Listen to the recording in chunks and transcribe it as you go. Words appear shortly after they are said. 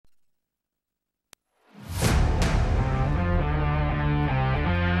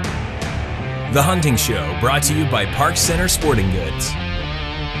The Hunting Show, brought to you by Park Center Sporting Goods.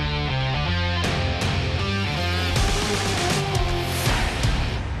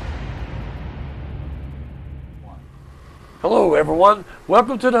 Hello everyone,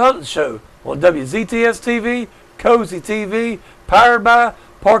 welcome to the Hunting Show on WZTS TV, Cozy TV, powered by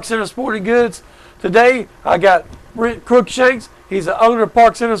Park Center Sporting Goods. Today I got Brent Crookshanks. He's the owner of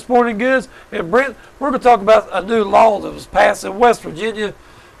Park Center Sporting Goods. And Brent, we're going to talk about a new law that was passed in West Virginia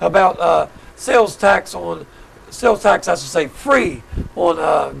about sales tax, I should say, free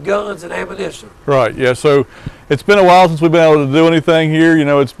on guns and ammunition. Right, yeah, so it's been a while since we've been able to do anything here. You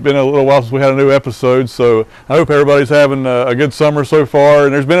know, it's been a little while since we had a new episode, so I hope everybody's having a good summer so far.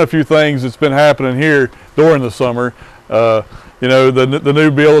 And there's been a few things that's been happening here during the summer. You know, the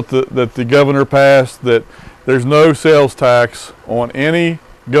new bill that the governor passed, that there's no sales tax on any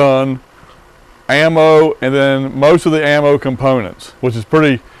gun, ammo, and then most of the ammo components, which is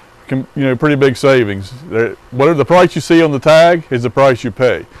pretty big savings. Whatever the price you see on the tag is the price you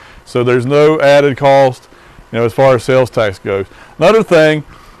pay. So there's no added cost, as far as sales tax goes. Another thing,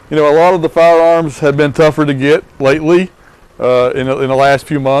 a lot of the firearms have been tougher to get lately in the last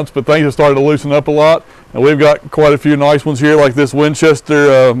few months, but things have started to loosen up a lot. And we've got quite a few nice ones here, like this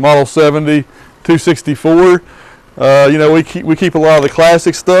Winchester Model 70 264. We keep a lot of the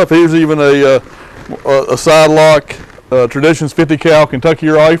classic stuff. Here's even a side lock Traditions 50 cal Kentucky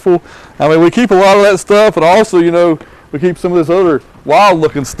rifle. I mean, we keep a lot of that stuff, and also, we keep some of this other wild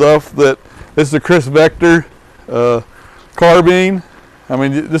looking stuff. This is a Chris Vector carbine. I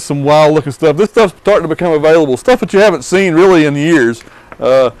mean, this is some wild looking stuff. This stuff's starting to become available, stuff that you haven't seen really in years. We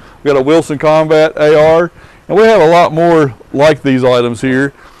got a Wilson Combat AR, and we have a lot more like these items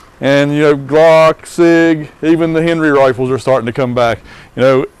here. And Glock, SIG, even the Henry rifles are starting to come back.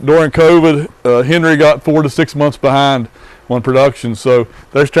 During COVID, Henry got 4 to 6 months behind on production, so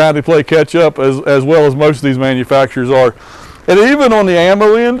they're trying to play catch up as well as most of these manufacturers are. And even on the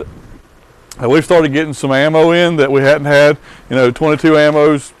ammo end, we've started getting some ammo in that we hadn't had. 22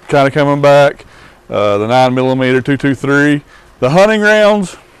 ammo's kind of coming back. The 9mm 223. The hunting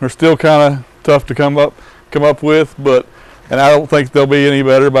rounds are still kind of tough to come up with, and I don't think they'll be any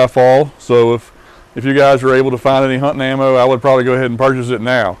better by fall. So if you guys are able to find any hunting ammo, I would probably go ahead and purchase it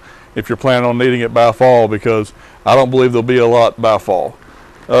now if you're planning on needing it by fall, because I don't believe there'll be a lot by fall.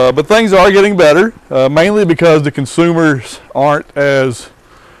 But things are getting better, mainly because the consumers aren't as,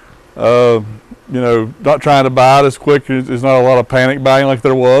 not trying to buy it as quick. There's not a lot of panic buying like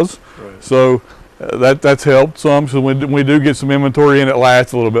there was. Right. So that's helped some. So when we do get some inventory in, it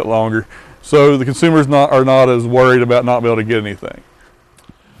lasts a little bit longer. So the consumers are not as worried about not being able to get anything.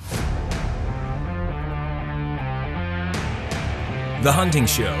 The Hunting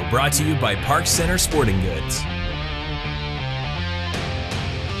Show, brought to you by Park Center Sporting Goods.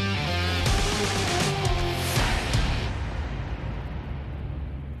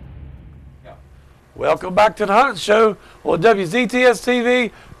 Welcome back to the Hunting Show on WZTS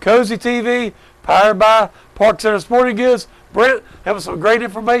TV, Cozy TV, powered by Park Center Sporting Goods. Brent, having some great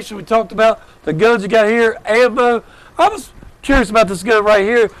information. We talked about the guns you got here, ammo. I was curious about this gun right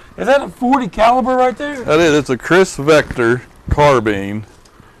here. Is that a 40 caliber right there? That is. It's a Chris Vector carbine.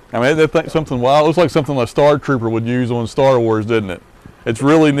 I mean, they think something wild. It looks like something a Star Trooper would use on Star Wars, doesn't it? It's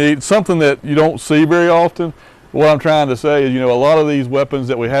really neat. It's something that you don't see very often. What I'm trying to say is, a lot of these weapons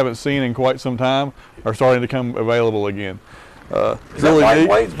that we haven't seen in quite some time are starting to come available again. Is really that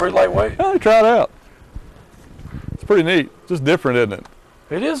lightweight? It's pretty lightweight. Yeah, try it out. It's pretty neat. Just different, isn't it?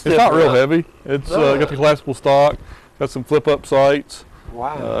 It is. It's not real heavy. It's got the classical stock. Got some flip-up sights.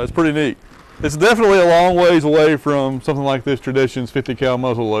 Wow. It's pretty neat. It's definitely a long ways away from something like this Traditions 50 cal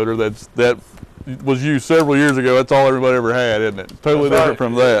muzzle loader that was used several years ago. That's all everybody ever had, isn't it? Totally different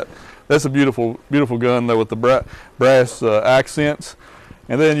from that. That's a beautiful, beautiful gun though, with the brass accents.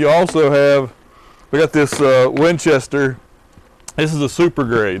 And then you also have, we got this Winchester. This is a super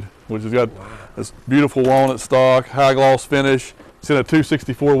grade, which has got this beautiful walnut stock, high gloss finish. It's in a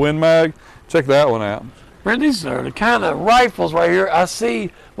 264 Win Mag. Check that one out. Brent, these are the kind of rifles right here I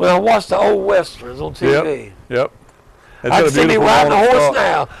see when I watch the old westerns on TV. Yep. I can see me riding a horse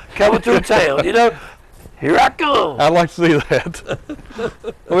now, coming through town. Here I come. I'd like to see that.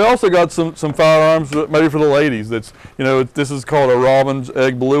 We also got some firearms, maybe for the ladies. That's this is called a Robin's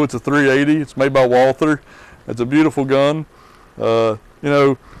Egg Blue. It's a 380. It's made by Walther. It's a beautiful gun.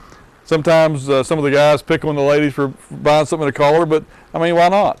 Sometimes some of the guys pick on the ladies for buying something to collar, but I mean, why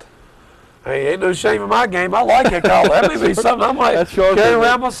not? Hey, ain't no shame in my game. I like that collar. That may be something I might carry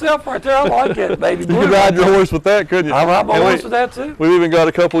around myself right there. I like it, baby. You could ride your horse with that, couldn't you? I ride my horse with that too. We've even got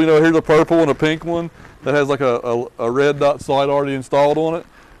a couple. Here's a purple and a pink one that has like a red dot sight already installed on it.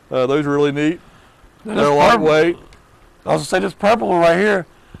 Those are really neat. Now, They're this lightweight. purple- I was gonna say this purple one right here.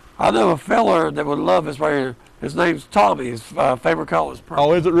 I know a feller that would love this right here. His name's Tommy. His favorite color is purple.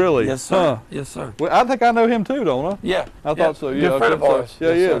 Oh, is it really? Yes, sir. Huh. Yes, sir. Well, I think I know him too, don't I? Yeah. I thought so. Yeah, Good friend of ours. Yeah,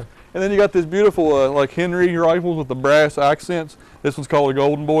 Yes, he sir. is. And then you got this beautiful like Henry rifles with the brass accents. This one's called a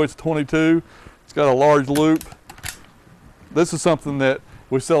Golden Boy. It's 22. It's got a large loop. This is something that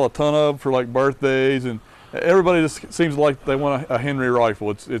we sell a ton of for like birthdays, and everybody just seems like they want a Henry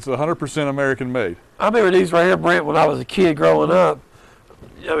rifle. It's 100% American made. I remember these right here, Brent, when I was a kid growing up.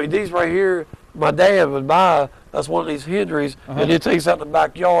 I mean, these right here, my dad would buy us one of these Henrys, and he'd take us out in the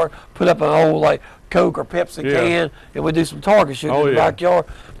backyard, put up an old like Coke or Pepsi can, and we'd do some target shooting in the backyard.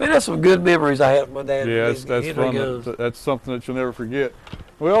 Man, that's some good memories I had with my dad. Yeah, with that's these fun. Henry guns. That's something that you'll never forget.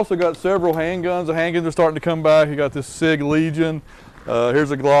 We also got several handguns. The handguns are starting to come back. You got this SIG Legion.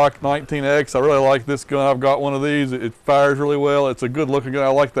 Here's a Glock 19X. I really like this gun. I've got one of these. It fires really well. It's a good looking gun. I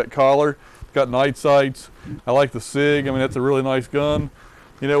like that collar. It's got night sights. I like the SIG. I mean, that's a really nice gun.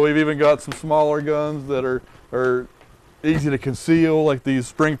 You know, we've even got some smaller guns that are easy to conceal, like these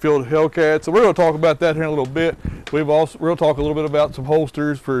Springfield Hellcats. So we're going to talk about that here in a little bit. We're going to talk a little bit about some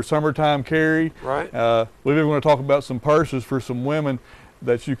holsters for summertime carry. Right. We're even going to talk about some purses for some women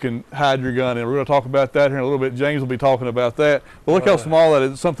that you can hide your gun in. We're going to talk about that here in a little bit. James will be talking about that. But look how small that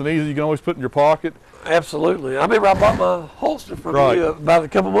is. It's something easy you can always put in your pocket. Absolutely. I remember I bought my holster from you about a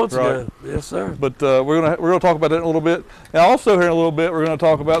couple months ago. Yes, sir. But we're gonna talk about that in a little bit. And also here in a little bit, we're going to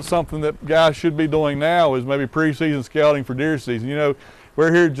talk about something that guys should be doing now is maybe pre-season scouting for deer season. You know,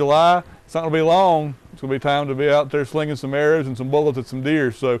 we're here in July. It's not going to be long. It's going to be time to be out there slinging some arrows and some bullets at some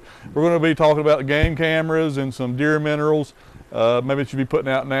deer. So we're going to be talking about game cameras and some deer minerals. Maybe it should be putting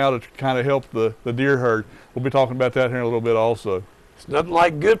out now to kind of help the deer herd. We'll be talking about that here in a little bit also. It's nothing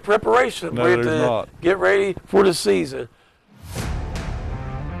like good preparation. No, there's not. Get ready for the season.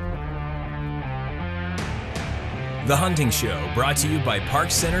 The Hunting Show, brought to you by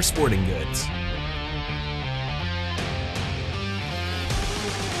Park Center Sporting Goods.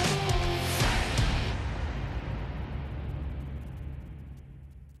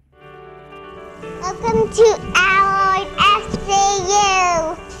 Welcome to Alloy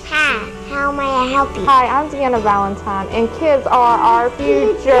FCU. Hi, how may I help you? Hi, I'm Deanna Valentine, and kids are our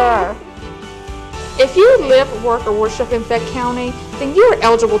future. If you live, work, or worship in Fayette County, then you are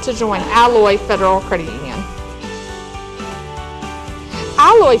eligible to join Alloy Federal Credit Union.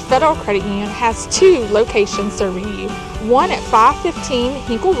 Alloy Federal Credit Union has 2 locations serving you. One at 515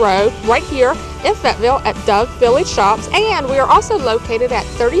 Hinkle Road, right here in Fayetteville at Doug Village Shops, and we are also located at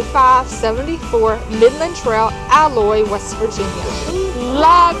 3574 Midland Trail, Alloy, West Virginia.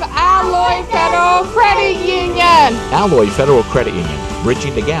 Love Alloy Federal Credit Union! Alloy Federal Credit Union,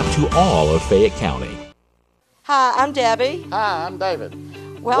 bridging the gap to all of Fayette County. Hi, I'm Debbie. Hi, I'm David.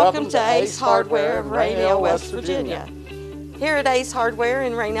 Welcome to Ace Hardware of Rainelle, West Virginia. Here at Ace Hardware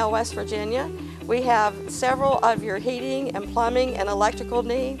in Rainelle, West Virginia, we have several of your heating and plumbing and electrical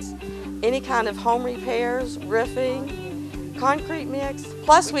needs, any kind of home repairs, roofing, concrete mix.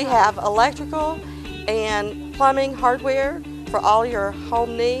 Plus we have electrical and plumbing hardware for all your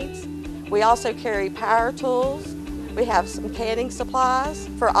home needs. We also carry power tools. We have some canning supplies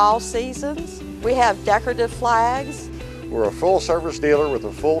for all seasons. We have decorative flags. We're a full service dealer with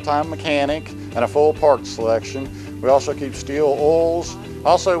a full-time mechanic and a full parts selection. We also keep steel oils.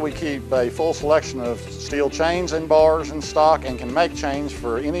 Also, we keep a full selection of steel chains and bars in stock and can make chains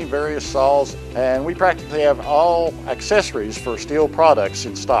for any various saws. And we practically have all accessories for steel products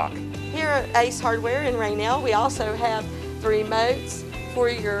in stock. Here at Ace Hardware in Rainelle, we also have the remotes for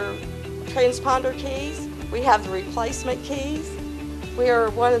your transponder keys. We have the replacement keys. We are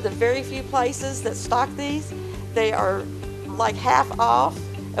one of the very few places that stock these. They are like half off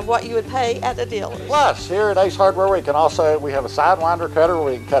of what you would pay at the dealer. Plus, here at Ace Hardware, we have a Sidewinder cutter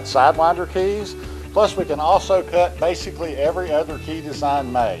where we can cut Sidewinder keys. Plus, we can also cut basically every other key design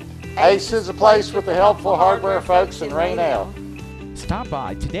made. Ace is a place with the helpful hardware folks in Rainelle. Stop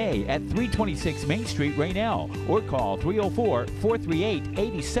by today at 326 Main Street, Rainelle, or call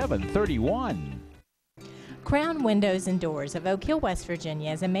 304-438-8731. Crown Windows and Doors of Oak Hill, West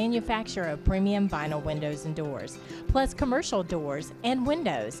Virginia is a manufacturer of premium vinyl windows and doors, plus commercial doors and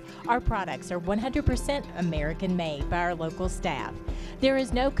windows. Our products are 100% American made by our local staff. There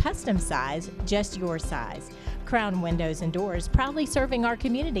is no custom size, just your size. Crown Windows and Doors, proudly serving our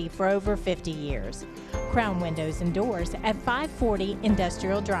community for over 50 years. Crown Windows and Doors at 540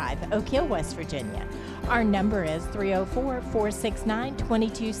 Industrial Drive, Oak Hill, West Virginia. Our number is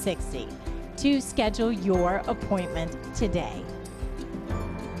 304-469-2260. To schedule your appointment today.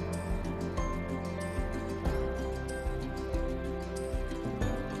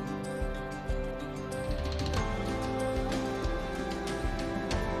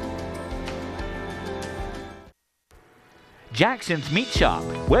 Jackson's Meat Shop,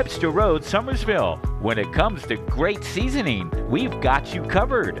 Webster Road, Summersville. When it comes to great seasoning, we've got you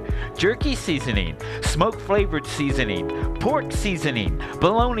covered. Jerky seasoning, smoke-flavored seasoning, pork seasoning,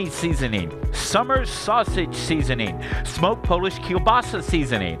 bologna seasoning, summer sausage seasoning, smoked Polish kielbasa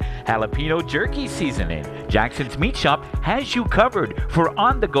seasoning, jalapeno jerky seasoning. Jackson's Meat Shop has you covered for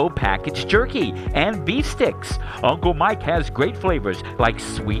on-the-go packaged jerky and beef sticks. Uncle Mike has great flavors like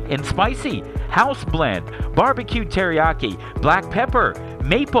sweet and spicy, house blend, barbecue teriyaki, black pepper,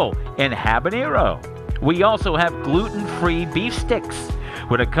 maple, and habanero. We also have gluten-free beef sticks.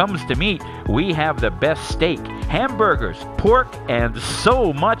 When it comes to meat, we have the best steak, hamburgers, pork, and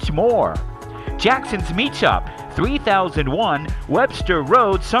so much more. Jackson's Meat Shop, 3001 Webster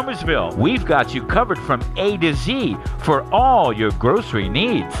Road, Summersville. We've got you covered from A to Z for all your grocery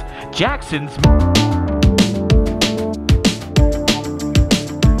needs. Jackson's.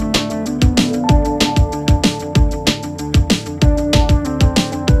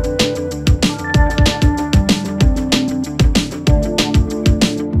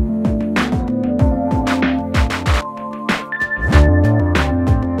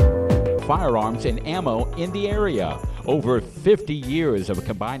 Firearms and ammo in the area. Over 50 years of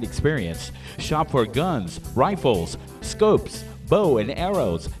combined experience. Shop for guns, rifles, scopes, bow and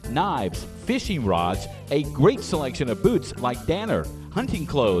arrows, knives, fishing rods, a great selection of boots like Danner, hunting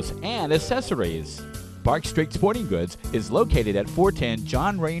clothes, and accessories. Park Street Sporting Goods is located at 410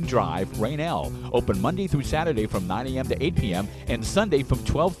 John Raine Drive, Rainelle. Open Monday through Saturday from 9 a.m. to 8 p.m. and Sunday from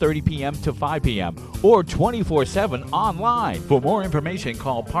 12:30 p.m. to 5 p.m. or 24/7 online. For more information,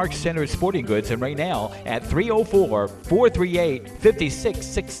 call Park Center Sporting Goods in Rainelle at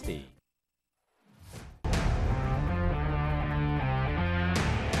 304-438-5660.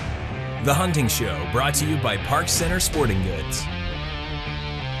 The Hunting Show, brought to you by Park Center Sporting Goods.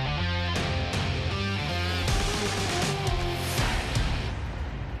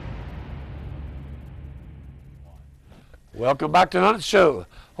 Welcome back to the Hunting Show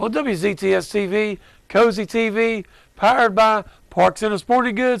on WZTS TV, Cozy TV, powered by Park Center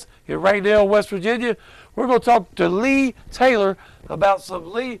Sporting Goods in Rainelle, West Virginia. We're going to talk to Lee Taylor about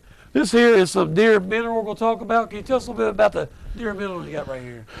some This here is some deer mineral we're going to talk about. Can you tell us a little bit about the deer mineral you got right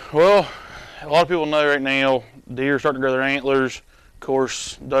here? Well, a lot of people know right now deer are starting to grow their antlers. Of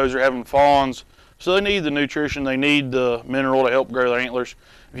course, those are having fawns, so they need the nutrition. They need the mineral to help grow their antlers.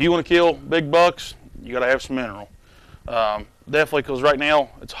 If you want to kill big bucks, you got to have some mineral. Definitely, because right now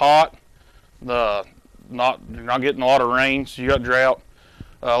it's hot. You're not getting a lot of rain, so you got drought.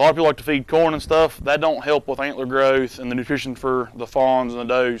 A lot of people like to feed corn and stuff. That don't help with antler growth and the nutrition for the fawns and the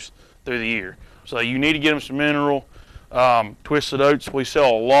does through the year. So you need to get them some mineral. Twisted oats, we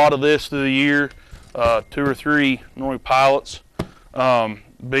sell a lot of this through the year. 2 or 3 normally pilots.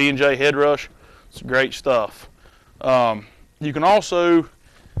 B&J Head Rush, it's great stuff. You can also,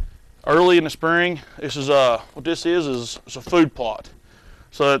 early in the spring, this is what this is it's a food plot.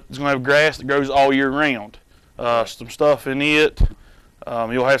 So it's going to have grass that grows all year round. Some stuff in it.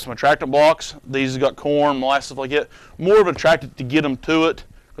 You'll have some attractant blocks. These have got corn, molasses, stuff like that. More of an attractant to get them to it,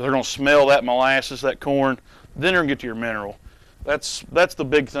 because they're going to smell that molasses, that corn. Then they're going to get to your mineral. That's the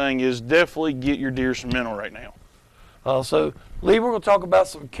big thing, is definitely get your deer some mineral right now. So, Lee, we're going to talk about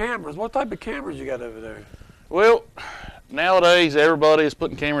some cameras. What type of cameras you got over there? Well, nowadays everybody is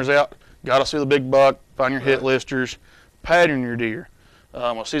putting cameras out. Got to see the big buck, find your hit listers, pattern your deer.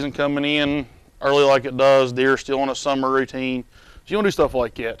 With season coming in early like it does, deer are still on a summer routine. So you want to do stuff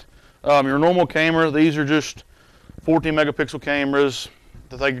like that. Your normal camera, these are just 14 megapixel cameras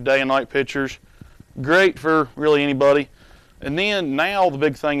to take your day and night pictures. Great for really anybody. And then now the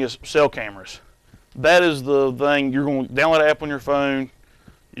big thing is cell cameras. That is the thing. You're going to download an app on your phone.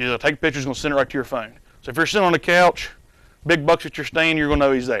 You take pictures, going to send it right to your phone. So if you're sitting on the couch, big bucks at your stand, you're going to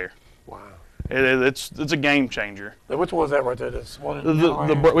know he's there. Wow. It's a game changer. Now, which one's that right there? This one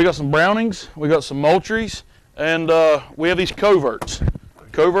we got some Brownings, we got some Moultries, and we have these coverts.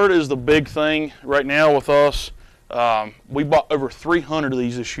 Covert is the big thing right now with us. We bought over 300 of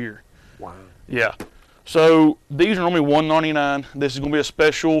these this year. Wow. Yeah. So these are normally $199. This is going to be a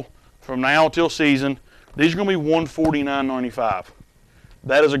special from now till season. These are going to be $149.95.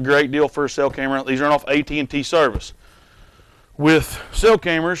 That is a great deal for a cell camera. These run off AT&T service. With cell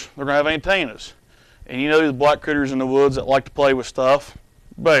cameras, they're going to have antennas. And you know the black critters in the woods that like to play with stuff?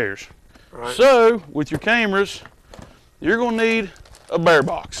 Bears. Right. So with your cameras, you're going to need a bear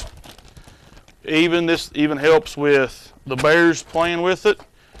box. This even helps with the bears playing with it,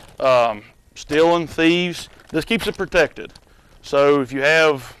 stealing, thieves. This keeps it protected. So if you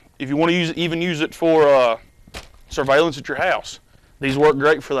want to use it for surveillance at your house, these work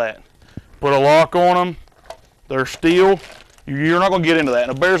great for that. Put a lock on them. They're steel. You're not going to get into that.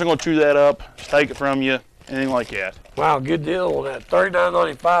 And the bears are going to chew that up, take it from you, anything like that. Wow, good deal on that.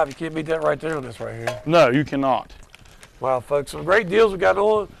 $39.95. You can't beat that right there on this right here. No, you cannot. Wow, folks, some great deals we got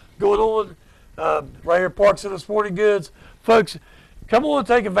going on right here at Park Center Sporting Goods. Folks, come on and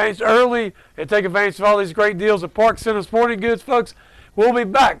take advantage early and take advantage of all these great deals at Park Center Sporting Goods, folks. We'll be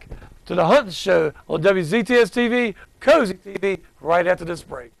back to the Hunting Show on WZTS TV, Cozy TV, right after this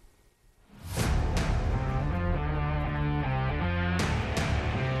break.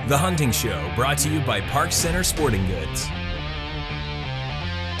 The Hunting Show, brought to you by Park Center Sporting Goods.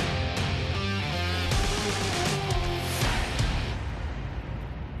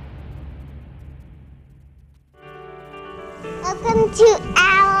 Welcome to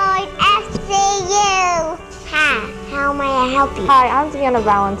Alloy FCU. Hi, how may I help you? Hi, I'm Deanna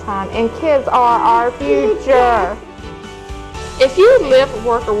Valentine, and kids are our future. If you live,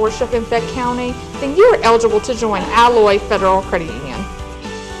 work, or worship in Fayette County, then you are eligible to join Alloy Federal Credit Union.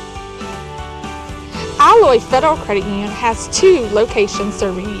 Alloy Federal Credit Union has 2 locations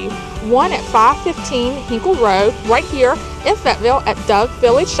serving you. One at 515 Hinkle Road, right here in Fayetteville at Dove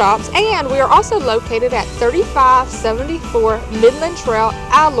Village Shops, and we are also located at 3574 Midland Trail,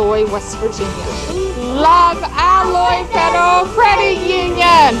 Alloy, West Virginia. Love Alloy Federal Credit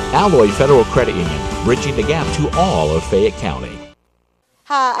Union! Alloy Federal Credit Union, bridging the gap to all of Fayette County.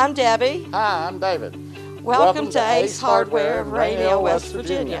 Hi, I'm Debbie. Hi, I'm David. Welcome to Ace Hardware of Rainelle, West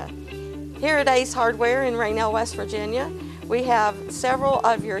Virginia. Here at Ace Hardware in Rainelle, West Virginia, we have several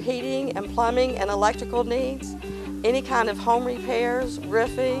of your heating and plumbing and electrical needs, any kind of home repairs,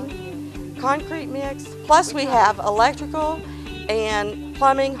 roofing, concrete mix. Plus we have electrical and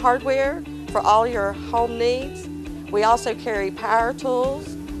plumbing hardware for all your home needs. We also carry power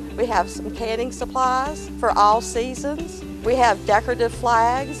tools. We have some canning supplies for all seasons. We have decorative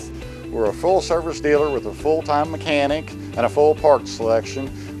flags. We're a full-service dealer with a full-time mechanic and a full parts selection.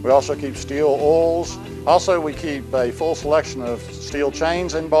 We also keep steel oils. Also, we keep a full selection of steel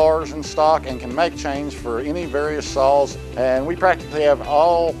chains and bars in stock and can make chains for any various saws. And we practically have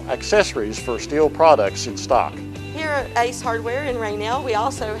all accessories for steel products in stock. Here at Ace Hardware in Rainelle, we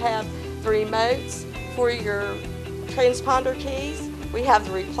also have the remotes for your transponder keys. We have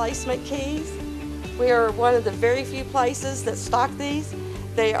the replacement keys. We are one of the very few places that stock these.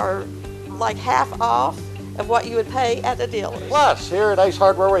 They are like half off of what you would pay at the dealer. Plus, here at Ace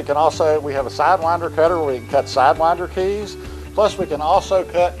Hardware, we have a sidewinder cutter where we can cut sidewinder keys. Plus, we can also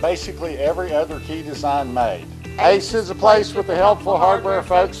cut basically every other key design made. Ace is a place with the helpful hardware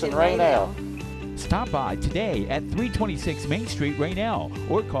folks in Rainelle. Stop by today at 326 Main Street, Rainelle,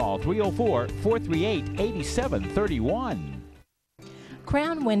 or call 304-438-8731.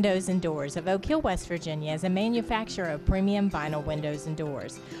 Crown Windows and Doors of Oak Hill, West Virginia is a manufacturer of premium vinyl windows and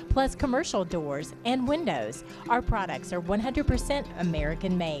doors, plus commercial doors and windows. Our products are 100%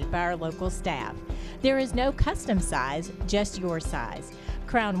 American made by our local staff. There is no custom size, just your size.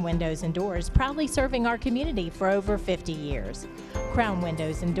 Crown Windows and Doors, proudly serving our community for over 50 years. Crown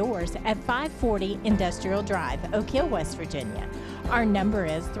Windows and Doors at 540 Industrial Drive, Oak Hill, West Virginia. Our number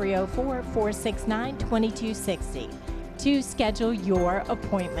is 304-469-2260. To schedule your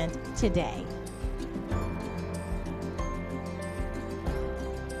appointment today.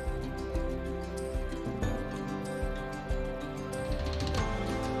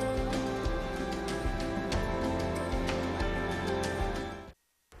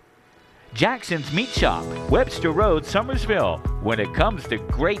 Jackson's Meat Shop, Webster Road, Summersville. When it comes to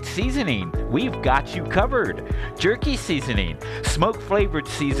great seasoning, we've got you covered. Jerky seasoning, smoke-flavored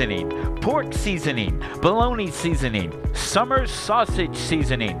seasoning, pork seasoning, bologna seasoning, summer sausage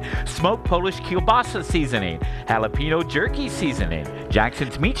seasoning, smoked Polish kielbasa seasoning, jalapeno jerky seasoning.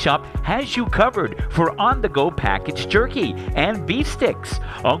 Jackson's Meat Shop has you covered for on-the-go packaged jerky and beef sticks.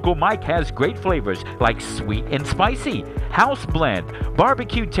 Uncle Mike has great flavors like sweet and spicy, house blend,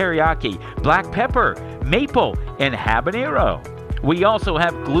 barbecue teriyaki, black pepper, maple, and habanero. We also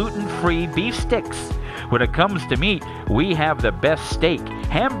have gluten-free beef sticks. When it comes to meat, we have the best steak,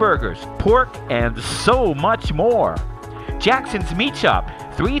 hamburgers, pork, and so much more. Jackson's Meat Shop,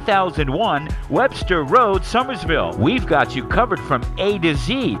 3001 Webster Road, Summersville. We've got you covered from A to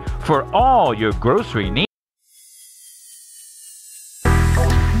Z for all your grocery needs.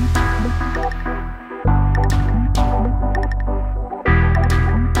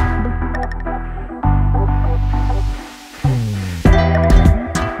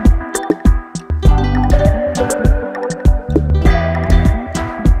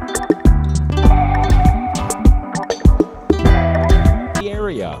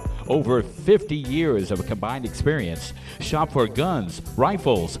 Over 50 years of combined experience. Shop for guns,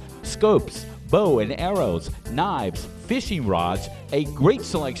 rifles, scopes, bow and arrows, knives, fishing rods, a great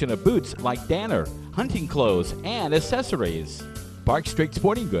selection of boots like Danner, hunting clothes, and accessories. Park Street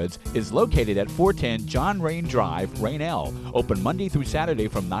Sporting Goods is located at 410 John Raine Drive, Rainelle. Open Monday through Saturday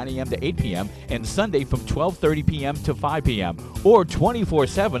from 9 a.m. to 8 p.m. and Sunday from 12:30 p.m. to 5 p.m. or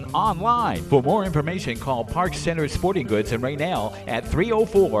 24/7 online. For more information, call Park Center Sporting Goods in Rainelle at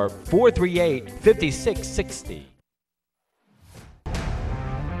 304-438-5660.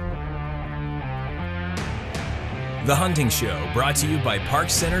 The Hunting Show, brought to you by Park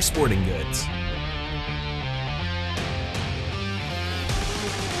Center Sporting Goods.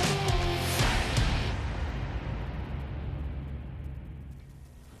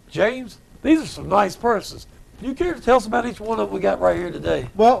 James, these are some nice purses. Do you care to tell us about each one of them we got right here today?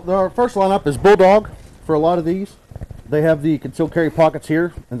 Well, our first lineup is Bulldog for a lot of these. They have the concealed carry pockets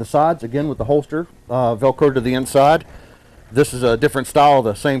here and the sides, again with the holster, Velcro to the inside. This is a different style of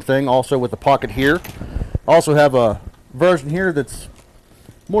the same thing, also with the pocket here. Also have a version here that's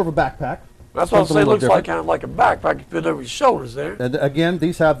more of a backpack. That's what I'm saying, it looks like kind of like a backpack you put over your shoulders there. And again,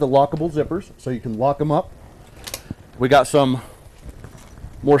 these have the lockable zippers, so you can lock them up. We got some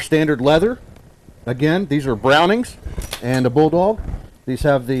more standard leather. Again, these are Brownings and a Bulldog. These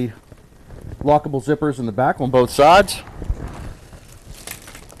have the lockable zippers in the back on both sides.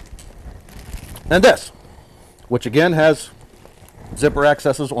 And this, which again has zipper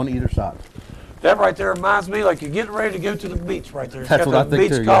accesses on either side. That right there reminds me like you're getting ready to go to the beach right there. It's That's got what I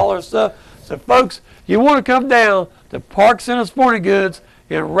think beach too, collar and stuff. So folks, you want to come down to Park Center Sporting Goods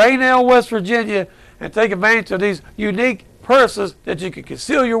in Rainelle, West Virginia and take advantage of these unique purses that you can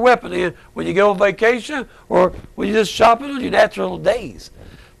conceal your weapon in when you go on vacation or when you're just shopping on your natural days.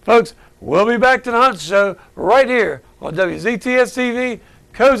 Folks, we'll be back to the Hunt Show right here on WZTS TV,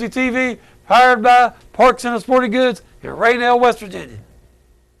 Cozy TV, powered by Park Center Sporting Goods in Rainelle, West Virginia.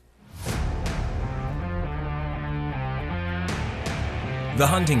 The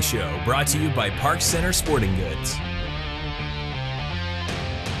Hunting Show, brought to you by Park Center Sporting Goods.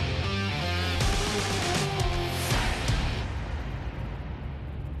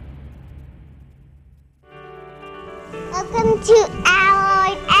 Welcome to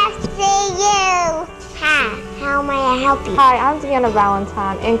Alloy FCU. Hi, how may I help you? Hi, I'm Deanna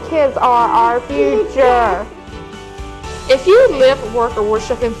Valentine, and kids are our future. If you live, work, or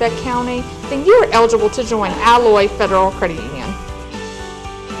worship in Fayette County, then you are eligible to join Alloy Federal Credit Union.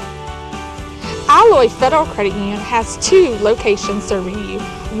 Alloy Federal Credit Union has 2 locations serving you.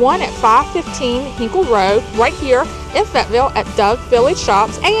 One at 515 Hinkle Road, right here in Fayetteville at Dove Village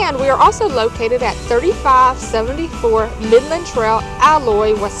Shops, and we are also located at 3574 Midland Trail,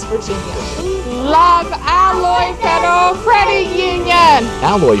 Alloy, West Virginia. Love Alloy Federal Credit Union!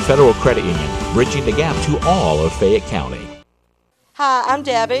 Alloy Federal Credit Union, bridging the gap to all of Fayette County. Hi, I'm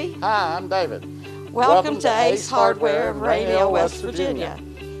Debbie. Hi, I'm David. Welcome to Ace Hardware of Rainelle, West Virginia.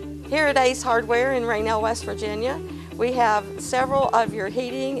 Here at Ace Hardware in Rainelle, West Virginia, we have several of your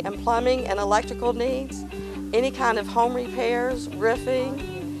heating and plumbing and electrical needs, any kind of home repairs,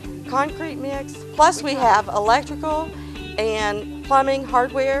 roofing, concrete mix. Plus we have electrical and plumbing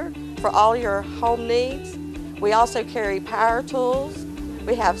hardware for all your home needs. We also carry power tools.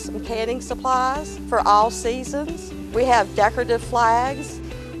 We have some canning supplies for all seasons. We have decorative flags.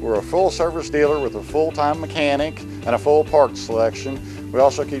 We're a full service dealer with a full-time mechanic and a full parts selection. We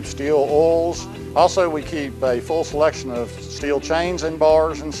also keep steel oils. Also, we keep a full selection of steel chains and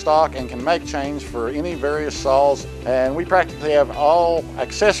bars in stock and can make chains for any various saws. And we practically have all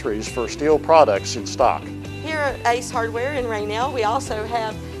accessories for steel products in stock. Here at Ace Hardware in Rainelle, we also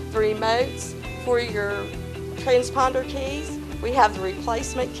have the remotes for your transponder keys. We have the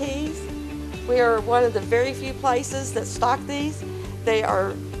replacement keys. We are one of the very few places that stock these. They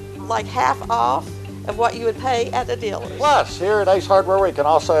are like half off of what you would pay at the dealer. Plus, here at Ace Hardware, we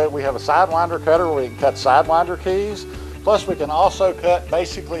have a sidewinder cutter where we can cut sidewinder keys. Plus, we can also cut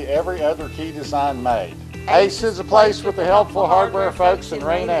basically every other key design made. Ace is a place with the helpful hardware folks in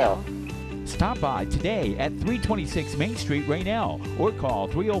Rainelle. Stop by today at 326 Main Street, Rainelle, or call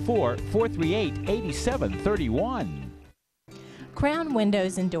 304-438-8731. Crown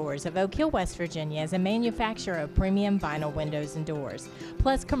Windows and Doors of Oak Hill, West Virginia is a manufacturer of premium vinyl windows and doors,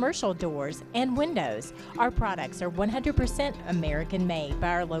 plus commercial doors and windows. Our products are 100% American made by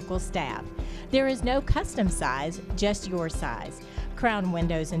our local staff. There is no custom size, just your size. Crown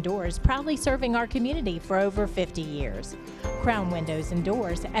Windows and Doors, proudly serving our community for over 50 years. Crown Windows and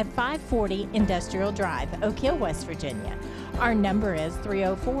Doors at 540 Industrial Drive, Oak Hill, West Virginia. Our number is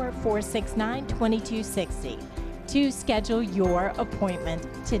 304-469-2260. To schedule your appointment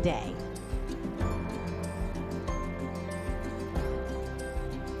today.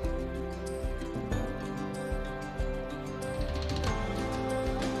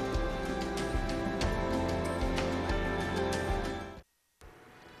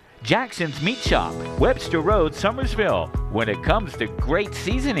 Jackson's Meat Shop, Webster Road, Summersville. When it comes to great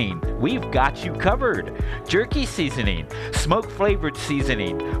seasoning, we've got you covered. Jerky seasoning, smoke-flavored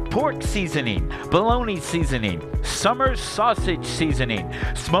seasoning, pork seasoning, bologna seasoning, summer sausage seasoning,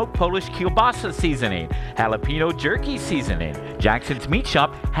 smoked Polish kielbasa seasoning, jalapeno jerky seasoning. Jackson's Meat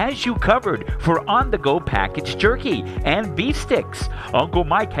Shop has you covered for on-the-go packaged jerky and beef sticks. Uncle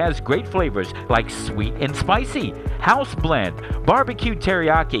Mike has great flavors like sweet and spicy, house blend, barbecue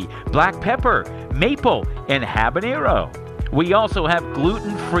teriyaki, black pepper, maple, and habanero. We also have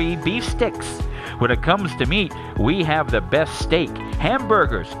gluten-free beef sticks. When it comes to meat, we have the best steak,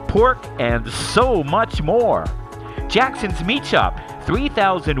 hamburgers, pork, and so much more. Jackson's Meat Shop,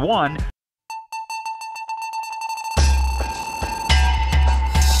 3001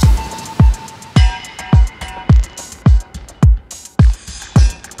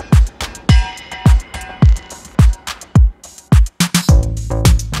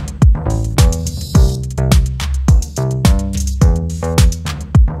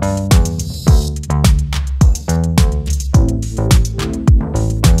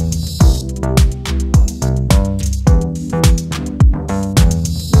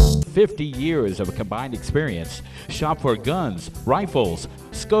 50 years of combined experience. Shop for guns, rifles,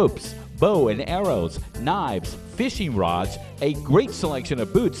 scopes, bow and arrows, knives, fishing rods, a great selection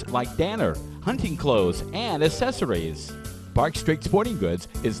of boots like Danner, hunting clothes, and accessories. Park Street Sporting Goods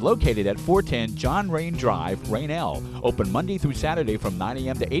is located at 410 John Raine Drive, Rainelle. Open Monday through Saturday from 9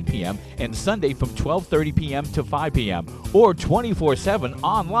 a.m. to 8 p.m. and Sunday from 12:30 p.m. to 5 p.m. or 24/7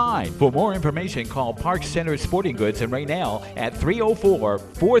 online. For more information, call Park Center Sporting Goods in Rainelle at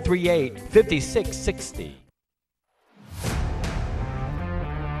 304-438-5660.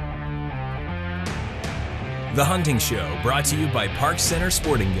 The Hunting Show, brought to you by Park Center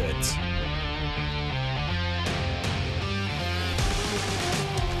Sporting Goods.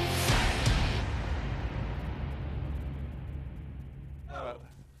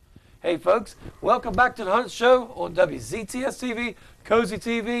 Hey folks, welcome back to the Hunt Show on WZTS TV, Cozy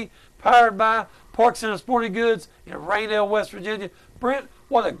TV, powered by Park Center Sporting Goods in Rainelle, West Virginia. Brent,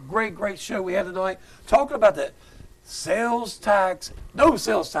 what a great show we had tonight, talking about the sales tax, no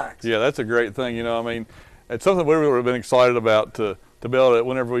sales tax. Yeah, that's a great thing. You know, I mean, it's something we would have been excited about to be able to,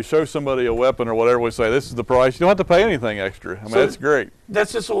 whenever we show somebody a weapon or whatever, we say, this is the price. You don't have to pay anything extra. I mean, that's great.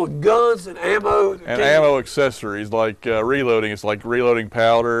 That's just on guns and ammo. And ammo accessories like reloading. It's like reloading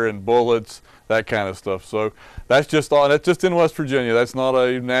powder and bullets, that kind of stuff. So that's just in West Virginia. That's not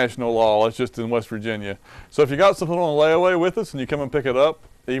a national law. That's just in West Virginia. So if you got something on layaway with us and you come and pick it up,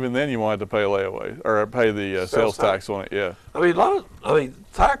 even then you won't have to pay layaway or pay the sales tax on it. Yeah. I mean,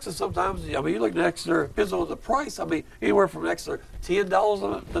 taxes sometimes. I mean, you look at extra. Depends on the price. I mean, anywhere from an extra $10 to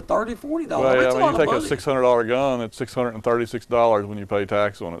 $30, $40. Well, yeah, I mean, you take a $600 gun, it's $636 when you pay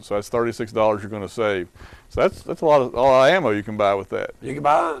tax on it. So that's $36 you're going to save. So that's a lot of ammo you can buy with that. You can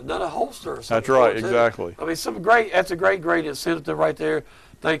buy another holster or something. That's right, exactly. I mean, that's a great incentive right there.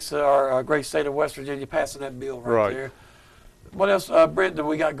 Thanks to our great state of West Virginia passing that bill right there. What else, Brent, do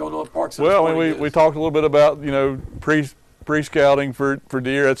we got going on at Park Center? Well, I mean, we talked a little bit about, you know, pre-scouting for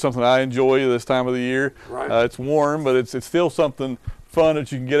deer. That's something I enjoy this time of the year. Right. It's warm, but it's still something fun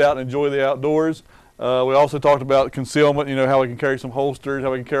that you can get out and enjoy the outdoors. We also talked about concealment, you know, how we can carry some holsters,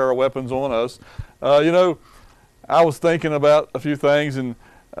 how we can carry our weapons on us. You know, I was thinking about a few things, and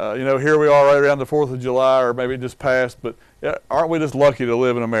you know, here we are right around the 4th of July, or maybe just passed, but aren't we just lucky to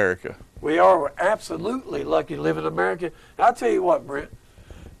live in America? We are. We're absolutely lucky to live in America. And I'll tell you what, Brent,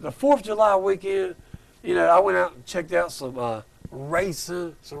 the 4th of July weekend, you know, I went out and checked out some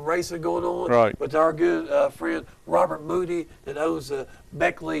racing going on with our good friend Robert Moody that owns the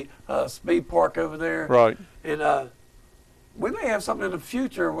Beckley Speed Park over there. Right. And we may have something in the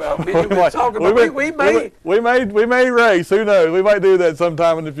future. Well, we may race. Who knows? We might do that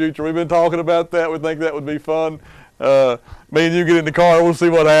sometime in the future. We've been talking about that. We think that would be fun. Me and you get in the car, we'll see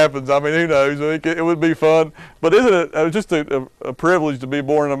what happens. I mean, who knows? It would be fun. But isn't it just a privilege to be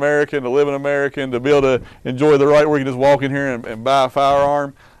born an American, to live in America, and to be able to enjoy the right where you can just walk in here and buy a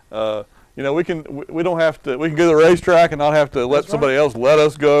firearm? You know, we don't have to. We can go to the racetrack and not have to let somebody else let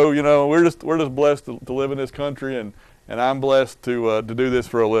us go. You know, we're just blessed to live in this country, and I'm blessed to do this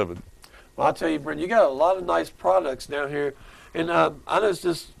for a living. Well, I'll tell you, Brent, you got a lot of nice products down here, and I know it's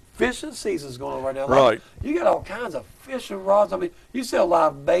just fishing season's going on right now. Right. You got all kinds of fishing rods. I mean, you sell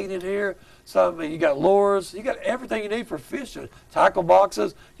live bait in here. So, I mean, you got lures. You got everything you need for fishing. Tackle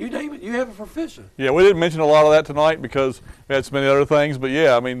boxes. You name it, you have it for fishing. Yeah, we didn't mention a lot of that tonight because we had so many other things. But,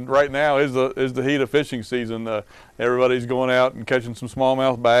 yeah, I mean, right now is the heat of fishing season. Everybody's going out and catching some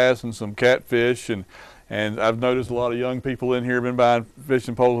smallmouth bass and some catfish. And And I've noticed a lot of young people in here have been buying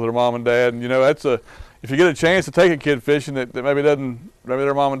fishing poles with their mom and dad. And, you know, that's if you get a chance to take a kid fishing that maybe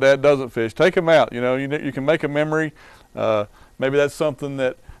their mom and dad doesn't fish, take them out. You know, you can make a memory. Maybe that's something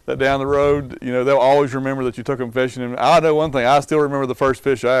that down the road, you know, they'll always remember that you took them fishing. And I know one thing, I still remember the first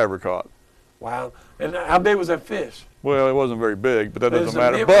fish I ever caught. Wow. And how big was that fish? Well, it wasn't very big, but that doesn't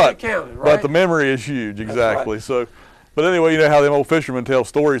matter. But the memory is huge, exactly. Right. So, but anyway, you know how them old fishermen tell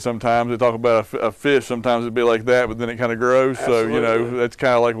stories sometimes. They talk about a fish, sometimes it'd be like that, but then it kind of grows. Absolutely. So, you know, that's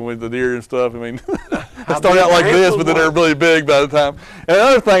kind of like when the deer and stuff. I mean, they start out like this, but then they're really big by the time. And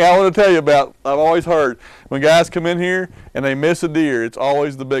another thing I want to tell you about, I've always heard, when guys come in here and they miss a deer, it's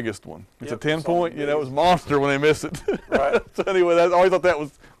always the biggest one. It's a 10-point, you know, it was monster when they miss it. Right. So anyway, I always thought that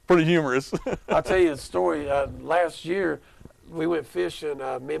was pretty humorous. I'll tell you a story. Last year, we went fishing,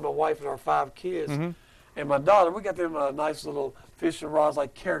 me and my wife and our 5 kids. Mm-hmm. And my daughter, we got them nice little fishing rods,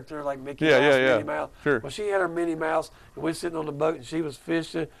 like character, like Mickey Mouse, Minnie Mouse. Sure. Well, she had her Minnie Mouse, and we were sitting on the boat, and she was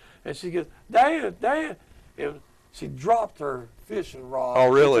fishing, and she goes, Dad, and she dropped her fishing rod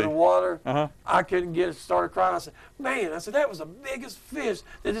into the water. Uh-huh. I couldn't get it, started crying. I said, man, that was the biggest fish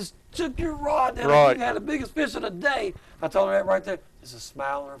that just took your rod down. Right. You had the biggest fish of the day. I told her that right there. There's a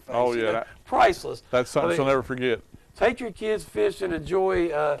smile on her face. Oh, yeah. You know, priceless. That's something she'll never forget. Take your kids fishing,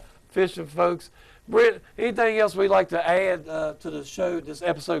 enjoy fishing, folks. Brent, anything else we'd like to add to the show, this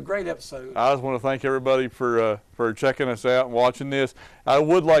episode? Great episode. I just want to thank everybody for checking us out and watching this. I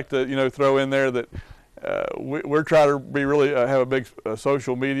would like to, you know, throw in there that we're trying to be really have a big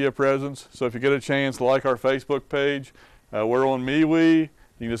social media presence. So if you get a chance, like our Facebook page. We're on MeWe. You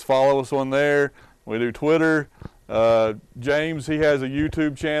can just follow us on there. We do Twitter. James, he has a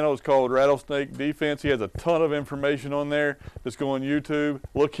YouTube channel. It's called Rattlesnake Defense. He has a ton of information on there. Just go on YouTube,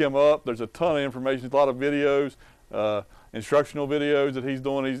 look him up. There's a ton of information, a lot of videos, instructional videos that he's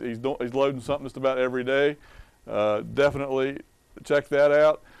doing. He's loading something just about every day. Definitely check that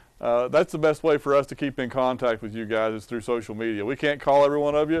out. That's the best way for us to keep in contact with you guys is through social media. We can't call every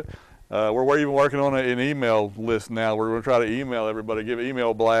one of you. We're even working on an email list now. We're going to try to email everybody, give an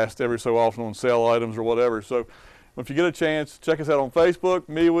email blast every so often on sale items or whatever. So if you get a chance, check us out on Facebook,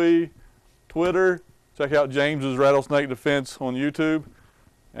 MeWe, Twitter. Check out James's Rattlesnake Defense on YouTube.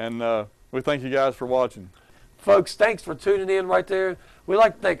 And we thank you guys for watching. Folks, thanks for tuning in right there. We'd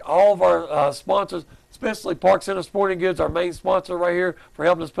like to thank all of our sponsors, especially Park Center Sporting Goods, our main sponsor right here, for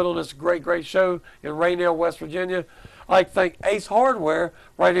helping us put on this great show in Rainelle, West Virginia. I'd like to thank Ace Hardware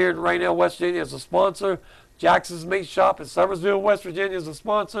right here in Rainelle, West Virginia as a sponsor. Jackson's Meat Shop in Summersville, West Virginia as a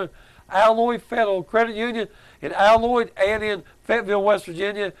sponsor. Alloy Federal Credit Union in Alloy and in Fayetteville, West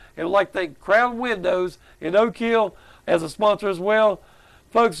Virginia. And I'd like to thank Crown Windows in Oak Hill as a sponsor as well.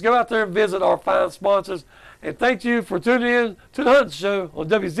 Folks, go out there and visit our fine sponsors. And thank you for tuning in to the Hunting Show on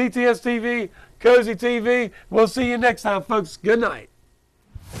WZTS TV, Cozy TV. We'll see you next time, folks. Good night.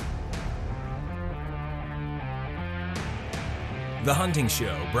 The Hunting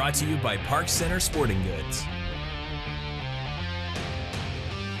Show, brought to you by Park Center Sporting Goods.